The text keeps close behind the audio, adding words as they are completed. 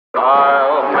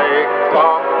I'll make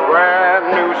a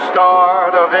brand new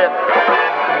start of it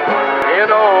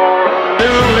in old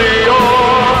New York.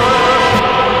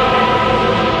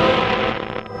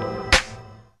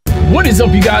 What is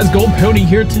up, you guys? Gold Pony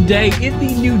here today in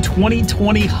the new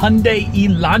 2020 Hyundai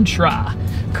Elantra,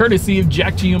 courtesy of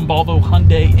Jack G and Volvo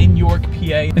Hyundai in York,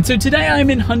 PA. And so today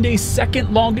I'm in Hyundai's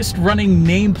second longest running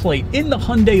nameplate in the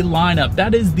Hyundai lineup.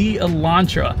 That is the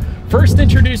Elantra. First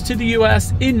introduced to the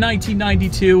US in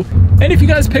 1992. And if you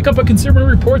guys pick up a Consumer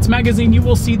Reports magazine, you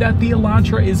will see that the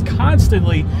Elantra is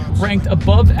constantly ranked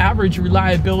above average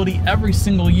reliability every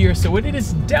single year. So it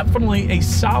is definitely a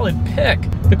solid pick.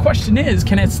 The question is,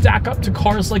 can it stack up to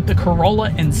cars like the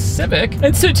Corolla and Civic?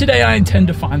 And so today I intend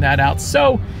to find that out.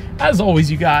 So as always,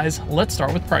 you guys, let's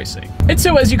start with pricing. And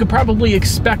so as you could probably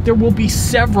expect, there will be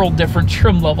several different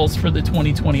trim levels for the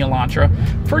 2020 Elantra.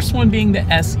 First one being the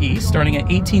SE, starting at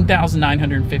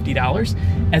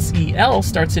 $18,950. SEL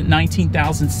starts at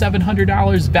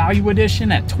 $19,700. Value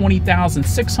Edition at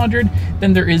 $20,600.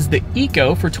 Then there is the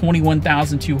Eco for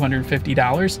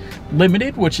 $21,250.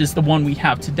 Limited, which is the one we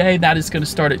have today, that is going to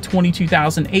start at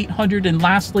 $22,800. And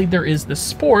lastly, there is the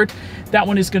Sport. That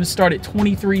one is going to start at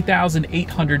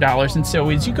 $23,800. And so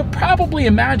as you could probably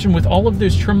imagine, with all of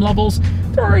those trim levels,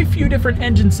 there are a few different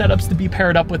engine setups to be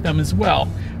paired up with them as well.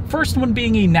 First one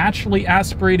being a naturally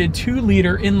aspirated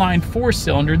 2-liter inline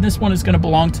 4-cylinder. This one is going to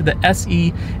belong to the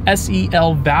SE,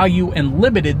 SEL Value, and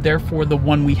Limited, therefore the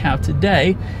one we have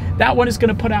today. That one is going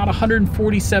to put out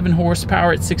 147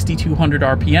 horsepower at 6,200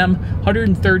 RPM,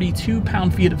 132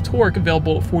 pound-feet of torque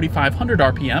available at 4,500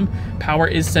 RPM. Power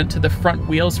is sent to the front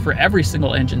wheels for every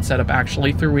single engine setup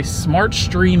actually through a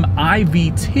SmartStream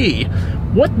IVT.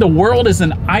 What the world is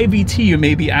an IVT, you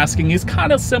may be asking? Is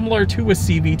kind of similar to a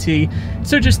CVT,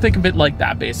 so just think of it like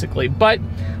that basically. But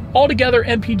altogether,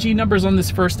 MPG numbers on this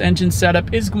first engine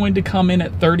setup is going to come in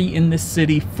at 30 in the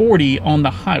city, 40 on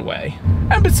the highway.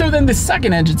 But so then the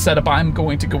second engine setup I'm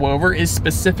going to go over is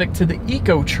specific to the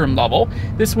Eco trim level.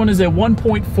 This one is a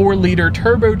 1.4-liter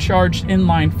turbocharged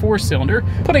inline 4-cylinder,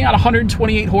 putting out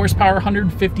 128 horsepower,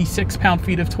 156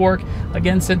 pound-feet of torque,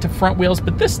 again sent to front wheels,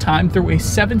 but this time through a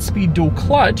 7-speed dual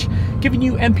clutch, giving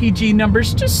you MPG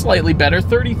numbers just slightly better,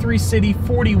 33 city,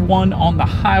 41 on the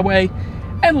highway.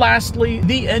 And lastly,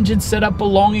 the engine setup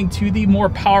belonging to the more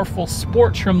powerful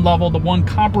Sport trim level, the one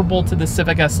comparable to the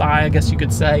Civic Si, I guess you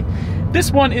could say.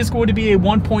 This one is going to be a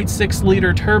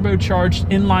 1.6-liter turbocharged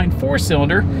inline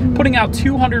 4-cylinder, putting out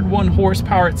 201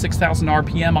 horsepower at 6,000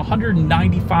 RPM,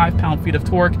 195 pound-feet of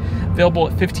torque, available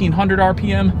at 1,500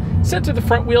 RPM, sent to the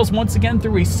front wheels once again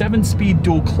through a 7-speed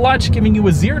dual clutch, giving you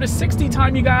a 0 to 60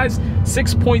 time, you guys,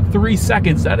 6.3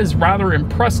 seconds. That is rather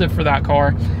impressive for that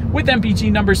car. With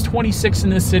MPG numbers 26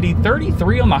 in the city,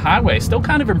 33 on the highway. Still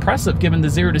kind of impressive given the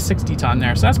 0 to 60 time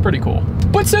there, so that's pretty cool.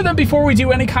 But so then before we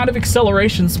do any kind of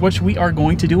accelerations, which we are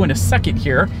going to do in a second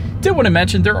here, did want to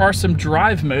mention there are some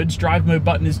drive modes. Drive mode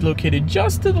button is located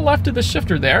just to the left of the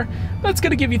shifter there. That's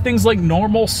going to give you things like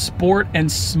normal, sport, and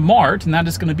smart, and that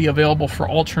is going to be available for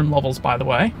all trim levels, by the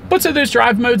way. But so those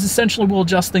drive modes essentially will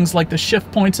adjust things like the shift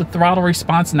points, the throttle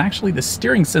response, and actually the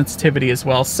steering sensitivity as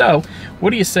well. So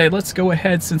what do you say? Let's go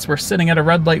ahead, since we're sitting at a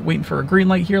red light waiting for a green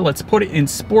light here, let's put it in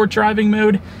sport driving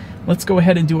mode. Let's go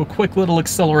ahead and do a quick little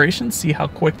acceleration, see how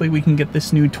quickly we can get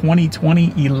this new 2020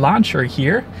 Elantra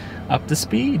here up to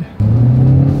speed.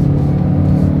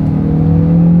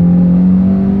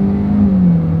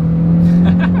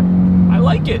 I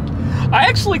like it. I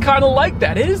actually kind of like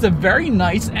that. It is a very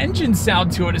nice engine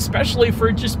sound to it, especially for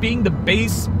it just being the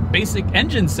basic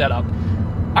engine setup.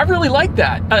 I really like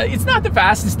that. It's not the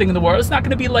fastest thing in the world. It's not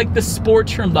going to be like the Sport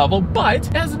trim level, but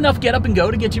it has enough get up and go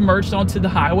to get you merged onto the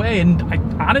highway. And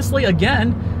honestly,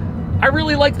 again, I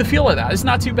really like the feel of that. It's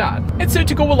not too bad. And so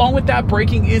to go along with that,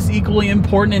 braking is equally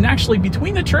important. And actually,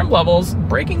 between the trim levels,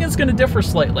 braking is going to differ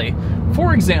slightly.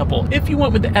 For example, if you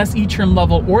went with the SE trim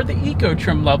level or the Eco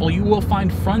trim level, you will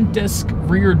find front disc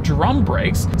rear drum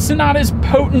brakes. So not as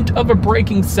potent of a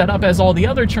braking setup as all the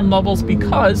other trim levels,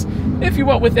 because if you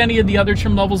went with any of the other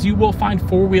trim levels, you will find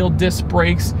 4-wheel disc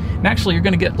brakes. And actually, you're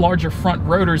going to get larger front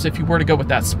rotors if you were to go with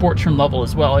that Sport trim level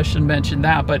as well. I should mention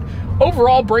that. But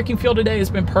overall, braking feel today has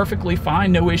been perfectly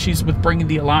fine. No issues with bringing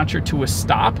the Elantra to a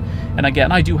stop. And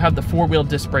again, I do have the 4-wheel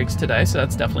disc brakes today, so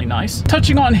that's definitely nice.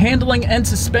 Touching on handling and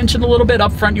suspension a little bit,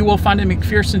 up front you will find a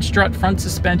McPherson strut front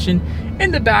suspension. In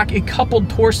the back, a coupled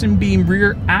torsion beam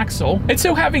rear axle. And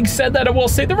so having said that, I will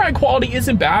say the ride quality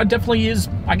isn't bad. Definitely is,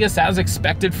 I guess, as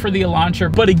expected for the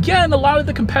Elantra. But again, a lot of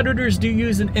the competitors do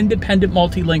use an independent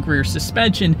multi-link rear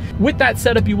suspension. With that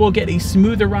setup, you will get a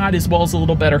smoother ride as well as a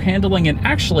little better handling. And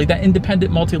actually, that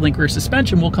independent multi-link rear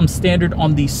suspension will come standard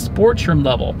on the sport trim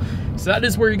level. So that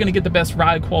is where you're gonna get the best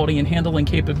ride quality and handling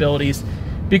capabilities,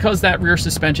 because that rear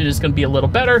suspension is gonna be a little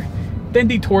better than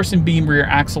the torsion beam rear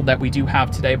axle that we do have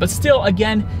today. But still,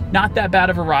 again, not that bad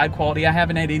of a ride quality. I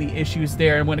haven't had any issues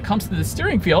there. And when it comes to the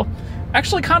steering feel, I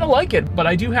actually kind of like it, but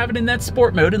I do have it in that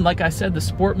sport mode. And like I said, the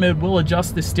sport mode will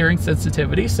adjust the steering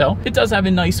sensitivity, so it does have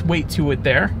a nice weight to it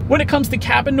there. When it comes to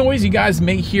cabin noise, you guys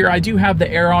may hear, I do have the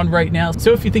air on right now.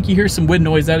 So if you think you hear some wind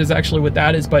noise, that is actually what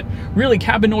that is. But really,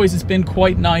 cabin noise has been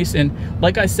quite nice. And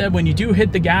like I said, when you do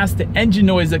hit the gas, the engine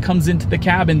noise that comes into the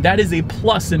cabin, that is a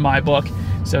plus in my book.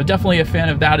 So definitely a fan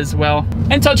of that as well.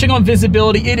 And touching on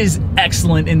visibility, it is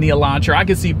excellent in the Elantra. I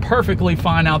can see perfectly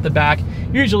fine out the back.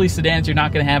 Usually sedans, you're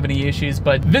not gonna have any issues,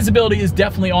 but visibility is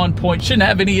definitely on point. Shouldn't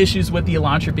have any issues with the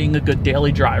Elantra being a good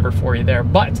daily driver for you there.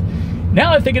 But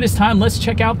now I think it is time, let's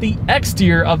check out the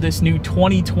exterior of this new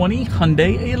 2020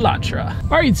 Hyundai Elantra.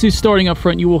 All right, so starting up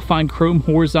front, you will find chrome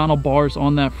horizontal bars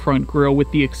on that front grille,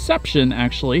 with the exception,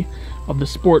 actually, of the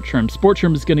sport trim. Sport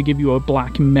trim is gonna give you a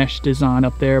black mesh design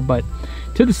up there, but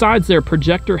to the sides there,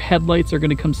 projector headlights are going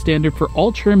to come standard for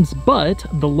all trims, but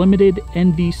the limited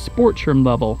and the sport trim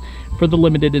level. For the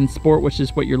limited and sport, which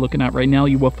is what you're looking at right now,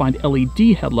 you will find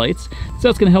LED headlights. So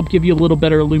that's going to help give you a little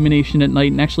better illumination at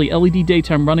night. And actually, LED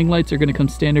daytime running lights are going to come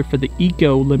standard for the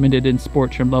Eco, limited, and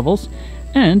sport trim levels.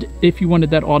 And if you wanted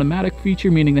that automatic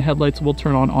feature, meaning the headlights will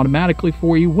turn on automatically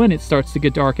for you when it starts to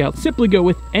get dark out, simply go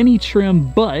with any trim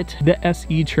but the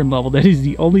SE trim level. That is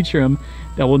the only trim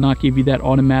that will not give you that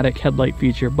automatic headlight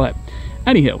feature. But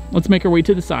anyhow, let's make our way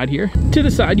to the side here. To the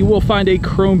side, you will find a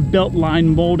chrome belt line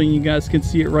molding. You guys can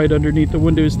see it right underneath the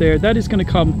windows there. That is going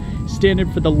to come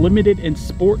standard for the limited and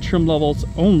sport trim levels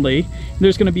only.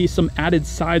 There's going to be some added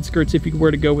side skirts if you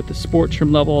were to go with the sport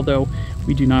trim level, although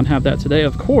we do not have that today,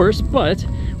 of course. But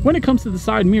when it comes to the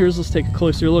side mirrors, let's take a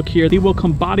closer look here. They will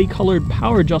come body colored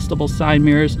power adjustable side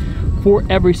mirrors for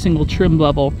every single trim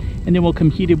level, and they will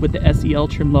come heated with the SEL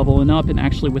trim level and up, and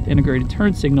actually with integrated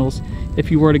turn signals if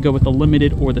you were to go with the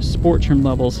limited or the sport trim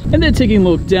levels. And then taking a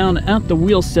look down at the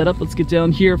wheel setup, let's get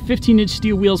down here. 15-inch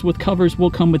steel wheels with covers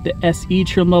will come with the SE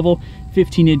trim level.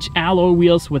 15-inch alloy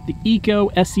wheels with the Eco,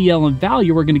 SEL, and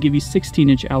Value are going to give you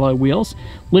 16-inch alloy wheels.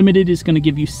 Limited is going to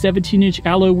give you 17-inch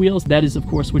alloy wheels. That is, of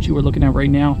course, what you are looking at right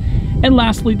now. And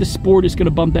lastly, the Sport is going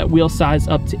to bump that wheel size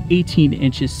up to 18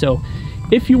 inches. So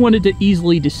if you wanted to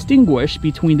easily distinguish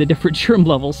between the different trim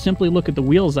levels, simply look at the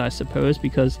wheels, I suppose,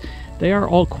 because they are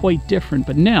all quite different.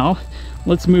 But now,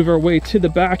 let's move our way to the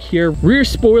back here. Rear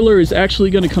spoiler is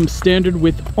actually going to come standard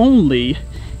with only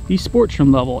the sport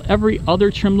trim level. Every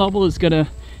other trim level is going to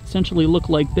essentially look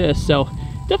like this. So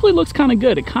definitely looks kind of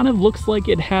good. It kind of looks like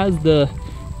it has the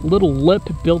little lip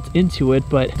built into it,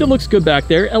 but it looks good back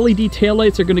there. LED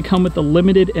taillights are going to come with the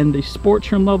limited and the sport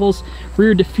trim levels.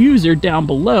 Rear diffuser down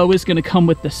below is going to come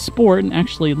with the sport, and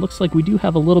actually it looks like we do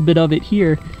have a little bit of it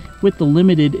here with the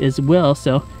limited as well,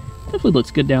 so definitely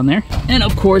looks good down there. And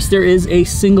of course, there is a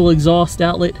single exhaust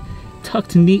outlet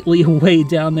tucked neatly away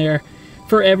down there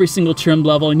for every single trim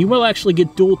level, and you will actually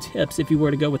get dual tips if you were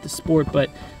to go with the sport, but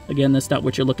again, that's not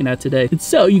what you're looking at today. And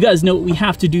so you guys know what we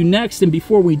have to do next, and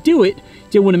before we do it,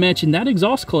 did want to mention that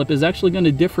exhaust clip is actually going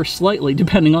to differ slightly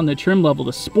depending on the trim level.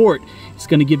 The sport is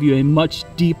going to give you a much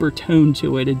deeper tone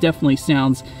to it. It definitely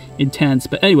sounds intense,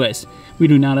 but anyways, we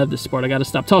do not have the sport. I got to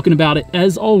stop talking about it.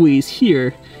 As always,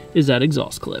 here is that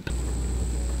exhaust clip.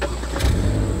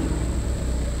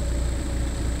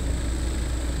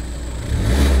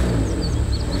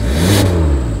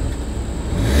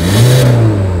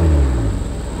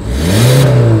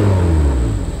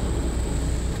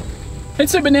 And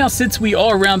so, but now since we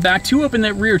are around back, to open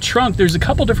that rear trunk, there's a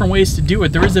couple different ways to do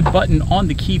it. There is a button on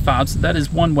the key fob, so that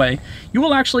is one way. You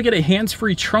will actually get a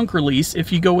hands-free trunk release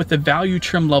if you go with the value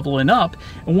trim level and up.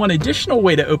 And one additional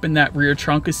way to open that rear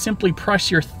trunk is simply press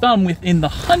your thumb within the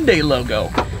Hyundai logo.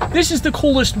 This is the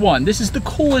coolest one. This is the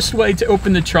coolest way to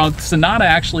open the trunk. Sonata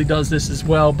actually does this as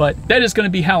well, but that is going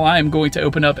to be how I am going to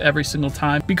open up every single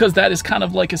time, because that is kind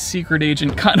of like a secret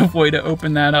agent kind of way to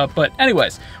open that up. But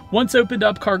anyways, once opened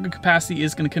up, cargo capacity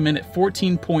is going to come in at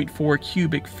 14.4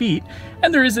 cubic feet,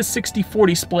 and there is a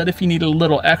 60-40 split if you need a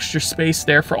little extra space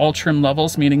there for all trim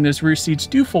levels, meaning those rear seats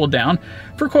do fold down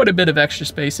for quite a bit of extra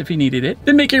space if you needed it.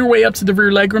 Then making your way up to the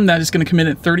rear legroom, that is going to come in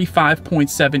at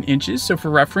 35.7 inches. So for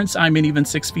reference, I'm an even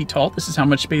 6 feet tall. This is how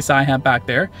much space I have back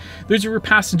there. Those rear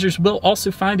passengers will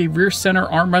also find a rear center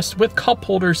armrest with cup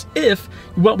holders if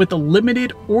you went with the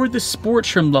limited or the sport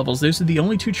trim levels. Those are the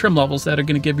only two trim levels that are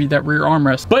going to give you that rear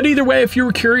armrest. But either way, if you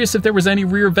were curious if there was was any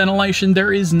rear ventilation,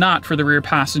 there is not for the rear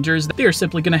passengers. They are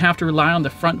simply going to have to rely on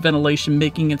the front ventilation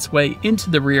making its way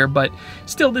into the rear, but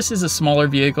still this is a smaller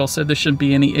vehicle, so there shouldn't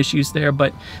be any issues there.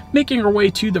 But making our way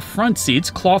to the front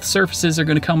seats, cloth surfaces are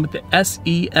going to come with the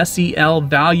SE, SEL,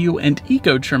 Value, and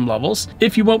Eco trim levels.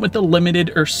 If you went with the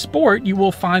Limited or Sport, you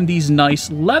will find these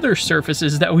nice leather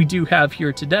surfaces that we do have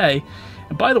here today.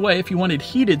 And by the way, if you wanted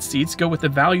heated seats, go with the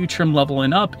Value trim level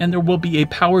and up, and there will be a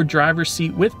power driver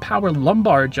seat with power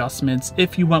lumbar adjustments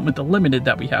if you went with the Limited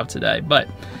that we have today. But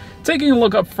taking a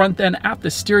look up front then at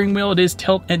the steering wheel, it is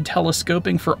tilt and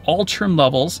telescoping for all trim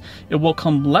levels. It will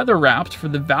come leather wrapped for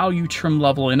the Value trim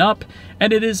level and up,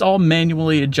 and it is all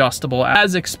manually adjustable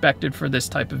as expected for this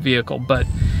type of vehicle. But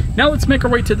now let's make our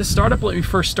way to the startup. Let me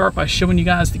first start by showing you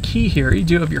guys the key here. You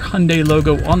do have your Hyundai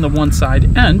logo on the one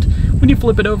side, and when you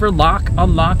flip it over, lock,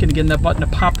 unlock, and again that button to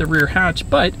pop the rear hatch,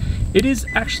 but it is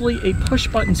actually a push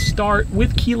button start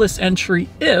with keyless entry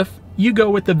if you go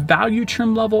with the Value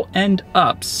trim level and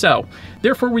up. So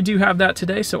therefore we do have that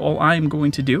today. So all I am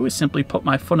going to do is simply put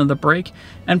my foot on the brake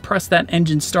and press that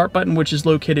engine start button, which is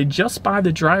located just by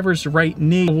the driver's right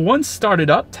knee. Once started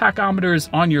up, tachometer is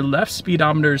on your left,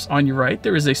 speedometer is on your right.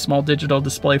 There is a small digital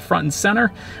display front and center.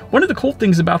 One of the cool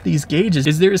things about these gauges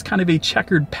is there is kind of a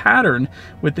checkered pattern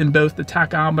within both the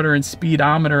tachometer and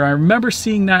speedometer. I remember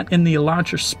seeing that in the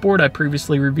Elantra Sport I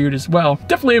previously reviewed as well.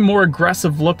 Definitely a more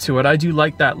aggressive look to it. I do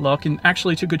like that look. And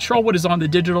actually, to control what is on the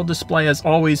digital display, as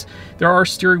always, there are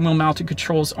steering wheel mounted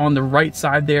controls on the right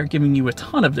side there, giving you a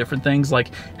ton of different things,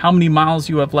 like how many miles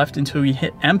you have left until you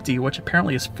hit empty, which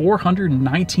apparently is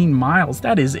 419 miles.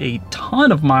 That is a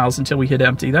ton of miles until we hit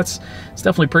empty. It's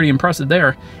definitely pretty impressive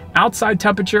there. Outside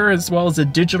temperature, as well as a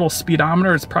digital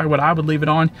speedometer, it's probably what I would leave it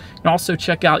on. And also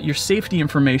check out your safety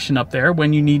information up there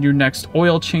when you need your next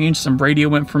oil change, some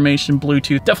radio information,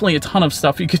 Bluetooth. Definitely a ton of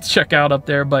stuff you could check out up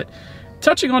there. But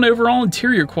touching on overall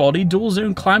interior quality, dual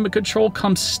zone climate control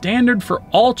comes standard for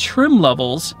all trim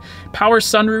levels. Power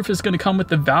sunroof is going to come with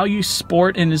the Value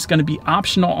Sport and is going to be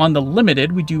optional on the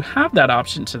Limited. We do have that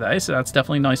option today, so that's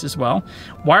definitely nice as well.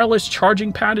 Wireless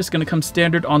charging pad is going to come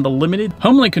standard on the Limited.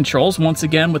 Homelink controls, once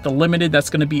again with the Limited, that's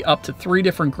going to be up to 3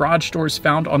 different garage doors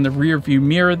found on the rear view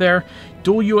mirror there.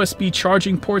 Dual USB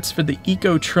charging ports for the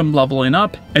Eco trim level and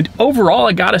up. And overall,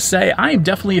 I gotta say, I am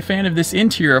definitely a fan of this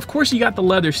interior. Of course, you got the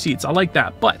leather seats. I like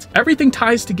that, but everything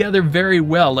ties together very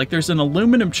well. Like there's an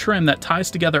aluminum trim that ties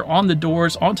together on the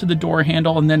doors, onto the door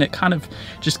handle, and then it kind of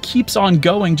just keeps on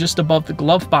going just above the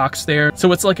glove box there.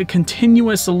 So it's like a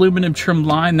continuous aluminum trim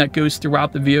line that goes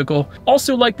throughout the vehicle.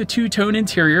 Also like the two-tone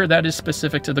interior that is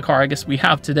specific to the car, I guess we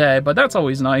have today, but that's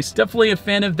always nice. Definitely a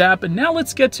fan of that. But now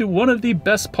let's get to one of the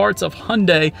best parts of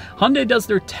Hyundai. Hyundai does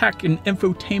their tech and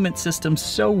infotainment system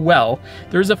so well.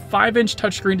 There's a 5-inch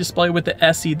touchscreen display with the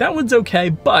SE. That one's okay,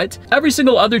 but every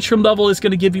single other trim level is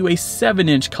going to give you a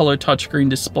 7-inch color touchscreen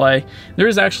display. There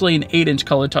is actually an 8-inch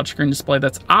color touchscreen display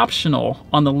that's optional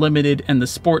on the Limited and the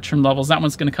Sport trim levels. That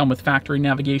one's going to come with factory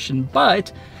navigation,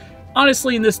 but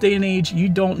honestly, in this day and age, you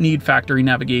don't need factory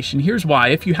navigation. Here's why.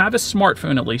 If you have a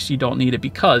smartphone, at least, you don't need it,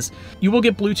 because you will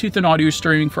get Bluetooth and audio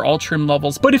streaming for all trim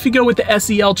levels. But if you go with the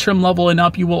SEL trim level and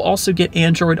up, you will also get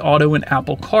Android Auto and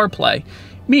Apple CarPlay.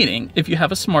 Meaning, if you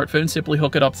have a smartphone, simply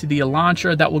hook it up to the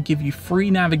Elantra. That will give you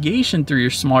free navigation through your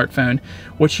smartphone,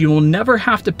 which you will never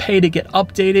have to pay to get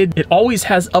updated. It always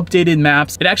has updated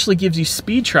maps. It actually gives you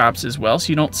speed traps as well, so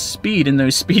you don't speed in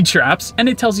those speed traps. And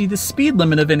it tells you the speed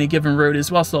limit of any given road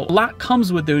as well. So a lot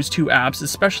comes with those two apps,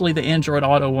 especially the Android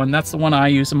Auto one. That's the one I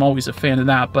use. I'm always a fan of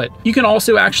that. But you can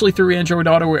also actually, through Android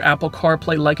Auto or Apple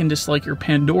CarPlay, like and dislike your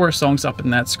Pandora songs up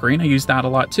in that screen. I use that a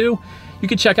lot too. You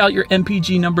can check out your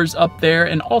MPG numbers up there,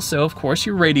 and also, of course,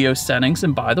 your radio settings.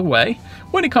 And by the way,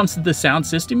 when it comes to the sound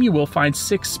system, you will find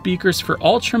 6 speakers for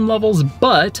all trim levels,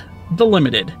 but the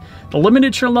Limited. The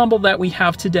Limited trim level that we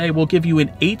have today will give you an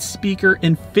 8-speaker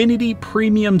Infinity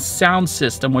Premium sound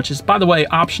system, which is, by the way,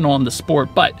 optional on the Sport.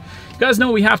 But you guys know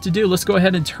what we have to do. Let's go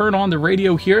ahead and turn on the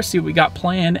radio here, see what we got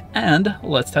playing, and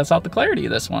let's test out the clarity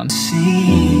of this one.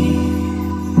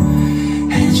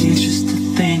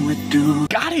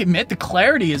 Gotta admit, the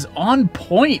clarity is on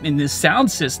point in this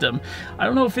sound system. I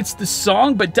don't know if it's the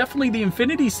song, but definitely the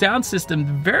Infinity sound system.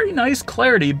 Very nice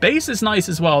clarity. Bass is nice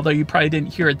as well, though you probably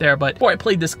didn't hear it there. But before I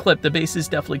played this clip, the bass is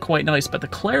definitely quite nice, but the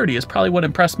clarity is probably what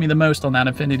impressed me the most on that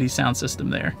Infinity sound system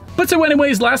there. But so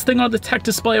anyways, last thing on the tech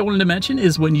display I wanted to mention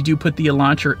is when you do put the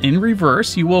Elantra in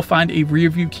reverse, you will find a rear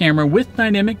view camera with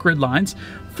dynamic grid lines,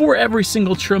 for every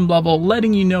single trim level,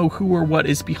 letting you know who or what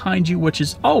is behind you, which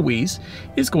is always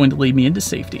going to lead me into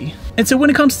safety. And so when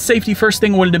it comes to safety, first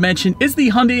thing I wanted to mention is the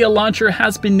Hyundai Elantra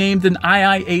has been named an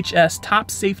IIHS Top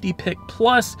Safety Pick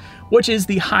Plus, which is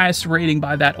the highest rating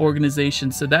by that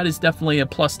organization. So that is definitely a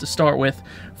plus to start with.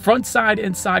 Front, side,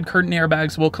 and side curtain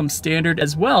airbags will come standard,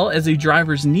 as well as a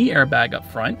driver's knee airbag up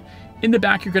front. In the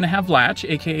back, you're going to have latch,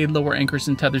 aka lower anchors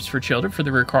and tethers for children for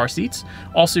the rear car seats.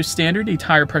 Also standard, a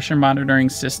tire pressure monitoring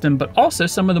system, but also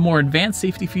some of the more advanced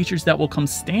safety features that will come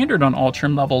standard on all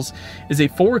trim levels is a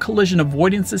forward collision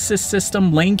avoidance assist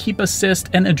system, lane keep assist,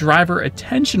 and a driver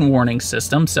attention warning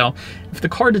system. So if the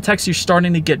car detects you're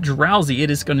starting to get drowsy, it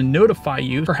is going to notify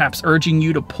you, perhaps urging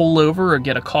you to pull over or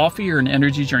get a coffee or an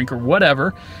energy drink or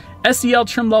whatever. SEL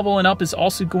trim level and up is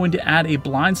also going to add a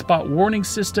blind spot warning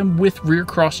system with rear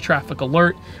cross traffic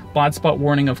alert. Blind spot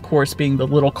warning, of course, being the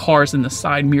little cars in the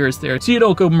side mirrors there, so you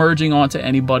don't go merging onto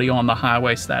anybody on the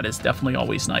highway, so that is definitely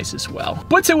always nice as well.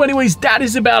 But so anyways, that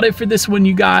is about it for this one,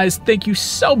 you guys. Thank you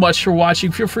so much for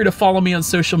watching. Feel free to follow me on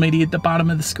social media at the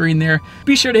bottom of the screen there.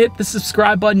 Be sure to hit the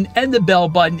subscribe button and the bell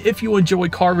button if you enjoy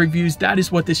car reviews. That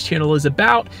is what this channel is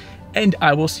about, and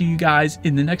I will see you guys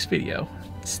in the next video.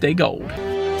 Stay gold.